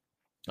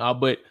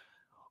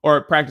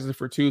 Or practicing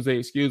for Tuesday,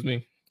 excuse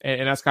me.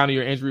 And that's kind of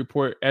your injury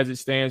report as it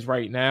stands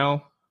right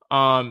now.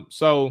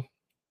 So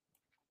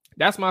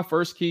that's my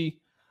first key.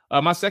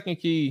 My second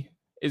key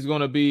is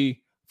going to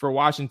be for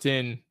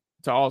Washington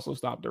to also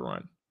stop the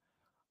run.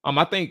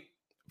 I think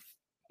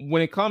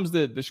when it comes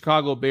to the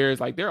Chicago Bears,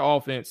 like their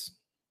offense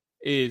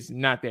is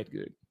not that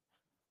good.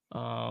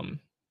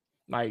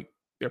 Like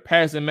their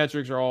passing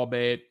metrics are all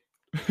bad.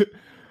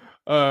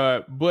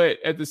 But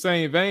at the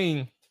same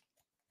vein,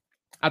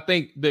 I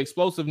think the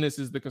explosiveness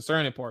is the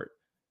concerning part.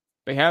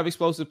 They have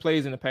explosive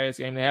plays in the pass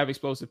game. They have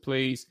explosive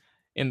plays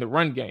in the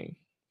run game,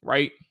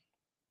 right?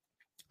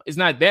 It's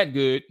not that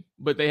good,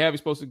 but they have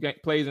explosive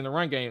plays in the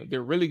run game.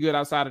 They're really good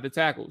outside of the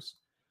tackles.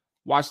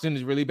 Washington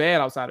is really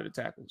bad outside of the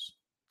tackles.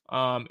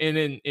 And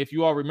then if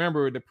you all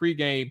remember the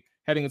pregame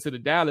heading into the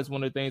Dallas,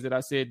 one of the things that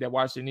I said that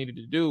Washington needed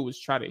to do was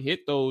try to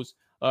hit those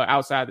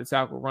outside the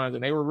tackle runs.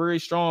 And they were very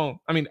strong.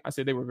 I mean, I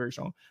said they were very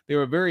strong. They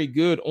were very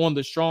good on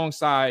the strong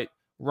side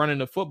running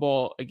the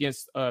football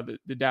against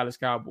the Dallas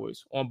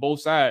Cowboys on both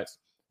sides.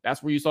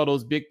 That's where you saw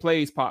those big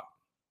plays pop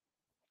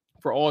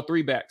for all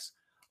three backs.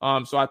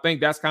 So I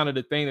think that's kind of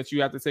the thing that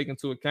you have to take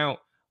into account.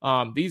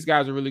 These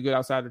guys are really good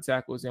outside the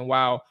tackles. And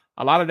while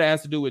a lot of that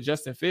has to do with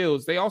Justin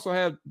Fields, they also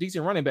have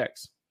decent running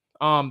backs,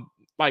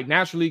 like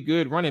naturally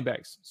good running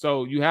backs.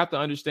 So you have to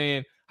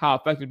understand how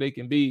effective they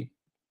can be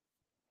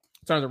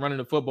in terms of running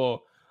the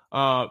football.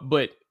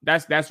 But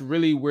that's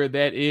really where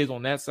that is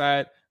on that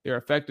side. They're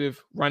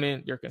effective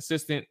running. They're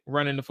consistent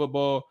running the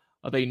football.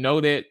 They know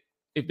that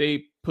if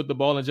they put the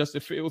ball in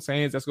Justin Fields'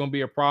 hands, that's going to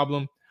be a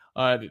problem.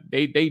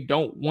 They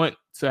don't want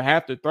to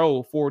have to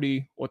throw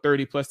 40 or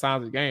 30 plus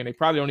times a game. They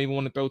probably don't even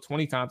want to throw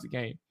 20 times a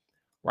game,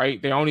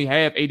 right? They only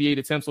have 88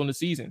 attempts on the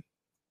season.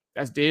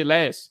 That's dead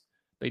last.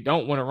 They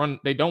don't want to run.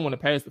 They don't want to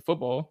pass the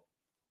football.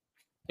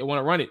 They want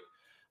to run it.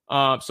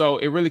 So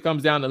it really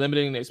comes down to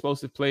limiting the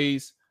explosive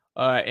plays.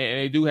 And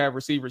they do have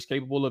receivers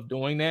capable of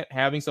doing that,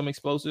 having some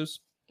explosives.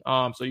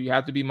 So you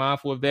have to be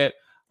mindful of that.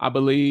 I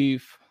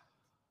believe,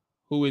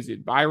 who is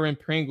it? Byron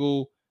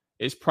Pringle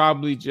is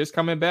probably just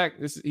coming back.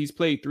 He's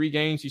played 3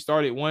 games. He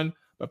started 1,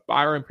 but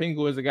Byron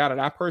Pringle is a guy that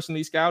I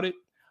personally scouted.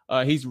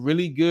 He's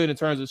really good in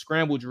terms of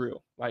scramble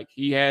drill. Like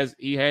he has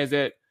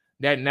that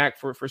knack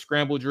for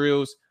scramble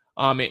drills.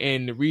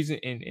 And the reason,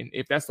 and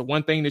if that's the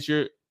one thing that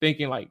you're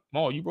thinking, like,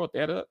 Maul, you brought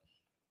that up.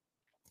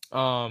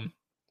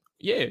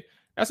 Yeah,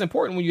 that's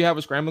important when you have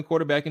a scrambling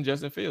quarterback in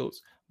Justin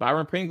Fields.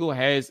 Byron Pringle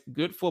has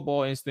good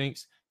football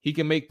instincts. He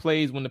can make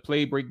plays when the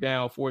play break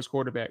down for his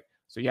quarterback.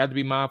 So you have to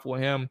be mindful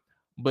of him.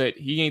 But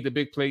he ain't the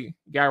big play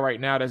guy right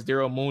now. That's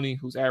Daryl Mooney,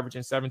 who's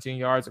averaging 17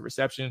 yards of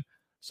reception.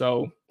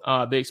 So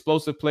the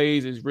explosive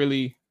plays is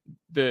really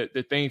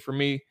the thing for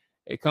me.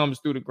 It comes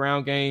through the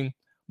ground game,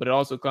 but it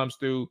also comes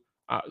through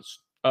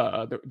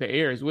the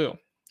air as well.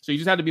 So you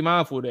just have to be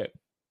mindful of that.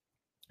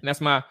 And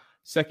that's my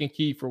second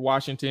key for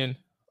Washington.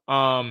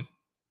 And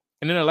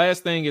then the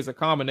last thing is a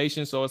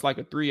combination. So it's like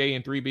a 3A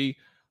and 3B.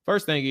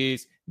 First thing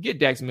is get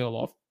Dax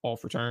Mills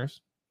off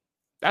returns.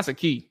 That's a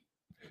key.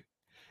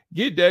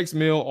 Get Dax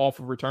Mills off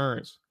of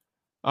returns.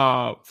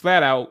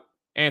 Flat out,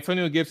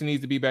 Antonio Gibson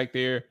needs to be back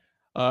there.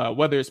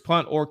 Whether it's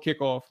punt or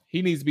kickoff,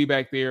 he needs to be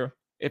back there,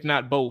 if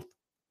not both.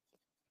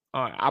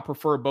 I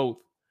prefer both.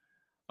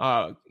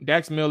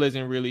 Dax Mills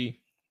isn't really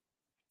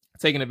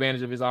taking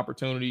advantage of his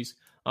opportunities.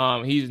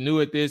 He's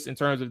new at this in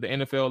terms of the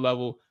NFL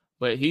level,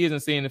 but he isn't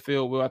seeing the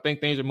field well. I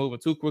think things are moving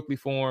too quickly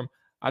for him.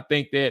 I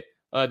think that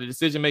the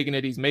decision-making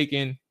that he's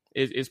making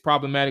is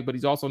problematic, but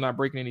he's also not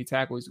breaking any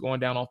tackles. He's going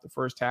down off the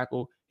first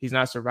tackle. He's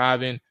not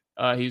surviving.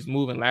 He's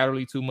moving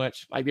laterally too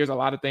much. Like, there's a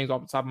lot of things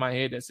off the top of my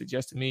head that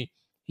suggest to me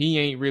he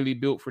ain't really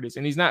built for this.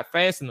 And he's not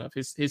fast enough.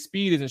 His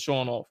speed isn't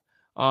showing off.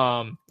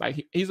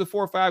 He's a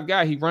 4-5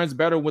 guy. He runs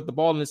better with the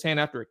ball in his hand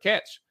after a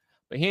catch,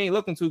 but he ain't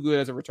looking too good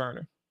as a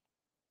returner.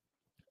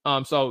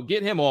 So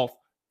get him off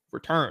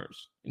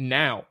returns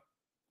now.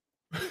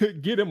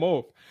 Get him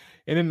off.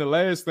 And then the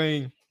last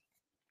thing,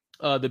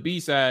 the B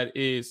side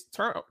is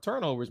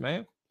turnovers,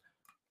 man.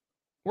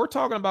 We're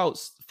talking about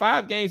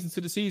 5 games into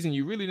the season.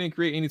 You really didn't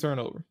create any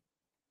turnover.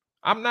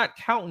 I'm not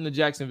counting the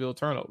Jacksonville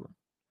turnover.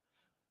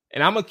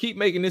 And I'm going to keep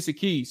making this a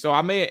key. So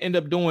I may end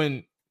up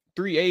doing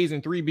 3 A's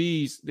and 3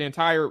 B's the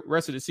entire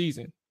rest of the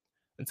season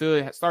until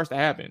it starts to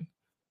happen.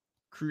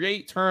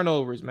 Create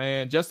turnovers,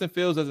 man. Justin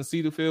Fields doesn't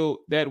see the field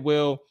that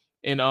well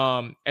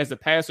as a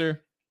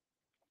passer.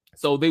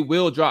 So they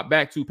will drop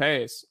back to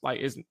pass.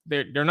 Like,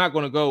 they're not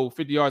going to go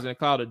 50 yards in a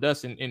cloud of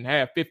dust and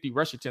have 50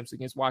 rush attempts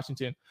against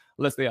Washington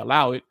unless they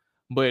allow it.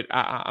 But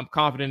I'm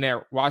confident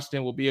that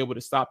Washington will be able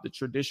to stop the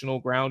traditional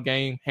ground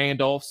game,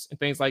 handoffs, and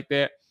things like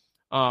that.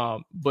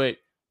 But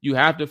you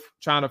have to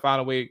try to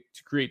find a way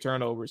to create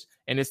turnovers.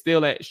 And it's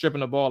still at stripping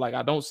the ball. Like,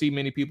 I don't see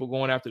many people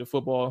going after the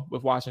football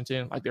with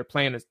Washington. Like, they're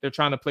trying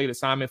to play the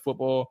assignment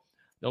football.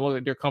 They look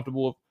like they're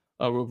comfortable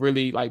with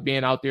really like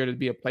being out there to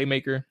be a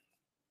playmaker.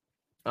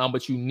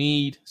 But you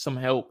need some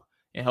help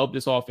and help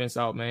this offense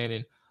out,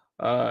 man.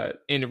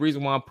 And the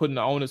reason why I'm putting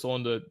the onus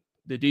on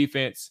the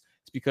defense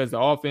is because the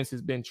offense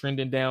has been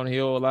trending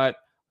downhill a lot,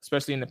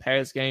 especially in the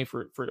past game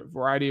for a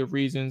variety of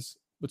reasons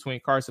between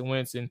Carson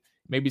Wentz and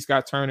maybe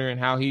Scott Turner and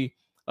how he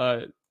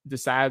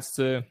decides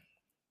to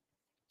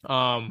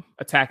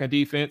attack a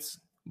defense.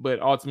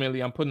 But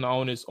ultimately, I'm putting the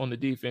onus on the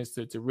defense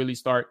to really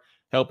start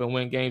helping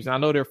win games. And I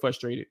know they're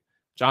frustrated.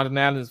 Jonathan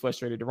Allen is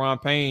frustrated.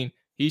 Deron Payne,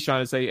 he's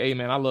trying to say, hey,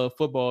 man, I love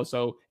football.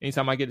 So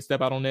anytime I get to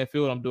step out on that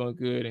field, I'm doing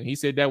good. And he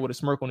said that with a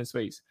smirk on his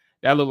face.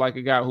 That looked like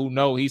a guy who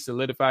know he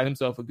solidified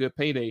himself a good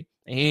payday.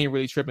 And he ain't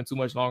really tripping too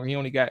much longer. He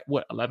only got,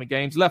 11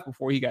 games left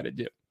before he got a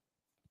dip.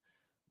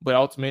 But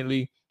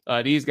ultimately,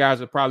 these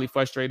guys are probably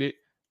frustrated.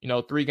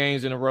 3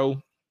 games in a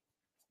row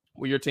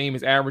where your team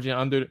is averaging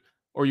under,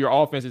 or your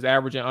offense is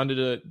averaging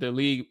under the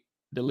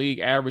league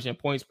average in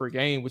points per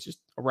game, which is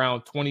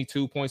around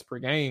 22 points per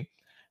game.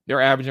 They're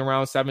averaging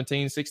around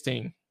 17,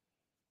 16.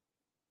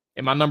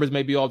 And my numbers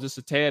may be all just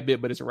a tad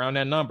bit, but it's around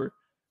that number.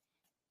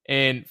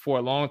 And for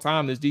a long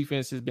time, this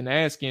defense has been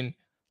asking,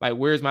 like,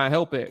 where's my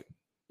help at?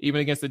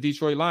 Even against the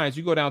Detroit Lions,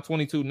 you go down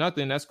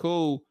 22-0. That's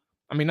cool.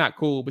 I mean, not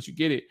cool, but you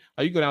get it.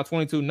 You go down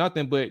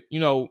 22-0, but,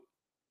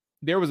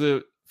 there was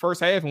a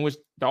first half in which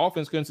the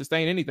offense couldn't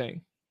sustain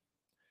anything.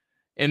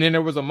 And then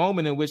there was a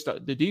moment in which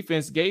the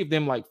defense gave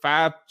them like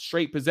 5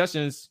 straight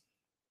possessions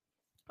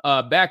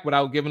back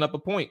without giving up a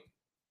point.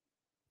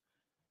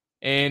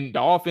 And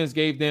the offense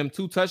gave them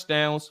 2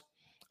 touchdowns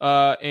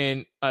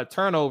and a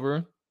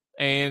turnover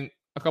and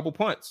a couple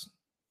punts.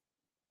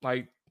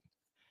 Like,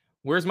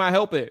 where's my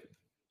help at?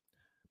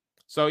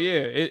 So, yeah,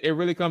 it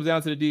really comes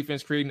down to the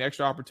defense creating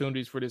extra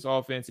opportunities for this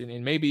offense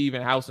and maybe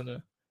even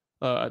housing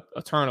a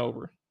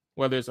turnover,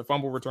 whether it's a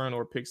fumble return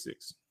or a pick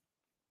six.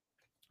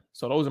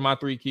 So those are my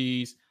 3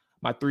 keys,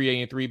 my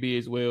 3A and 3B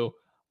as well.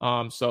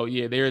 So,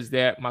 yeah, there's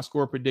that. My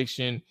score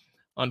prediction,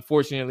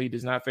 unfortunately,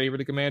 does not favor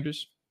the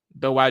Commanders,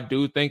 though I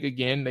do think,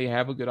 again, they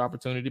have a good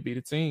opportunity to beat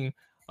a team.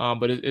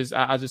 But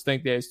I just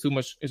think that it's too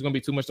much. It's going to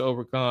be too much to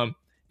overcome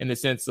in the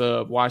sense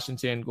of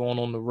Washington going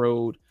on the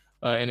road.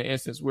 In an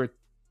instance where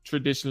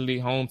traditionally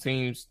home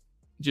teams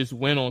just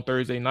win on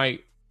Thursday night,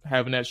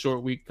 having that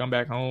short week, come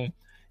back home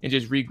and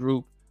just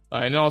regroup.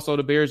 And also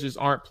the Bears just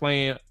aren't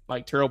playing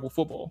like terrible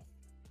football.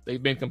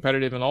 They've been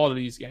competitive in all of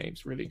these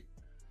games, really.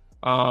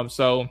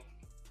 So,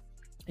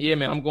 yeah,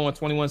 man, I'm going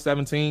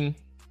 21-17.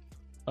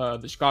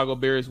 The Chicago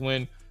Bears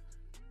win.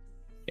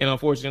 And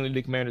unfortunately,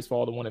 the Commanders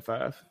fall to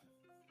 1-5.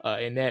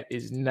 And that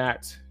is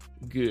not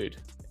good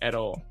at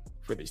all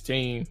for this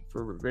team,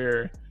 for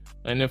Rivera,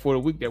 and then for the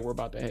week that we're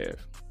about to have.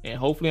 And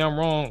hopefully I'm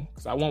wrong,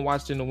 because I want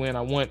Washington to win.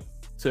 I want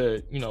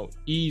to,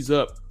 ease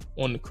up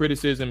on the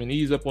criticism and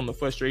ease up on the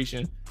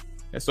frustration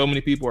that so many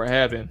people are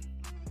having.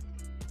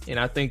 And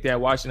I think that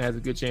Washington has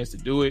a good chance to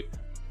do it.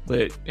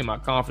 But am I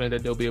confident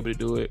that they'll be able to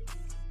do it?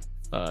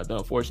 The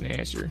unfortunate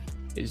answer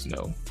is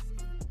no.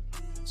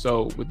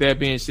 So with that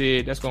being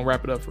said, that's going to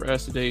wrap it up for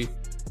us today.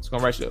 It's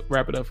going to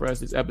wrap it up for us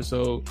this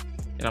episode.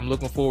 And I'm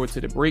looking forward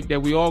to the break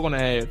that we all going to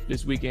have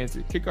this weekend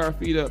to kick our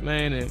feet up,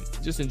 man, and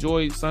just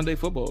enjoy Sunday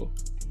football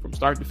from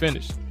start to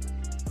finish.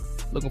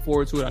 Looking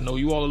forward to it. I know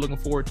you all are looking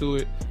forward to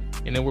it.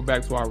 And then we're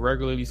back to our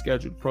regularly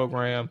scheduled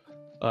program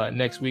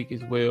next week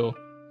as well.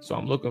 So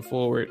I'm looking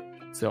forward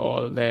to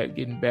all of that,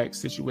 getting back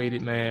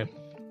situated, man,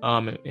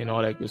 and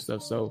all that good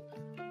stuff. So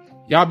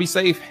y'all be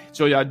safe.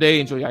 Enjoy y'all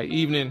day. Enjoy y'all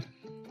evening.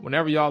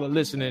 Whenever y'all are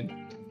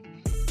listening,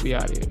 we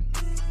out here.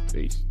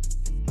 Peace.